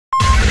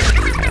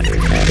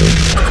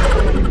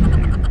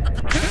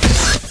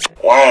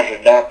Why does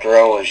the doctor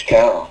always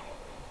come?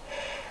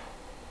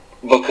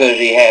 Because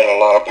he had a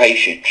lot of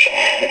patients.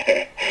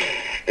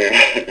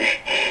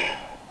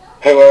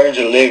 Who earns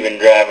a living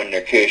driving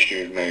their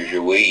customers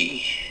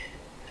away?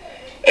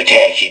 A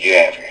taxi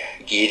driver.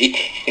 Get it?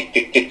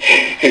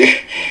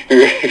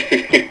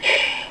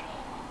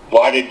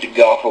 Why did the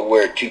golfer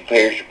wear 2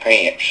 pairs of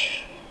pants?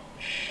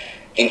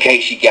 In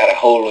case he got a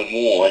hole in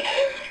one.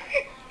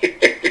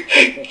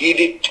 Get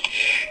it?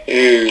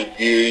 Oh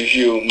gosh,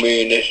 oh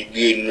man, that's a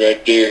good one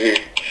right there.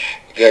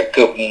 I got a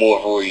couple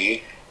more for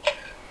you.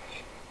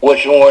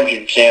 What's orange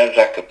and sounds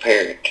like a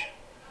parrot?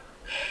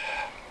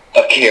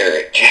 A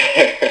carrot.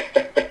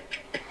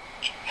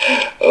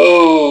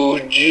 Oh,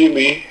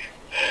 Jimmy.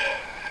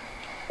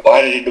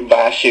 Why did the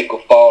bicycle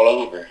fall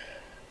over?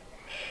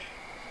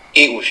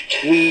 It was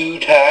too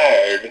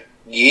tired.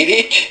 Get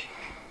it?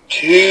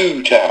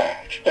 Too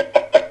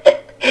tired.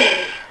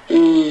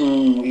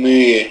 Ooh,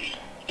 man.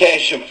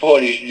 That's the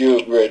funniest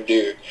joke right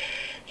there.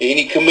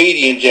 Any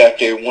comedians out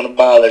there want to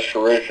buy this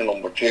original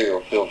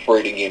material, feel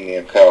free to give me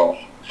a call.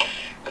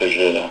 Because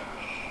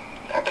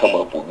I come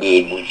up with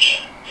good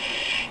ones.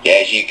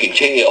 As you can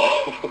tell.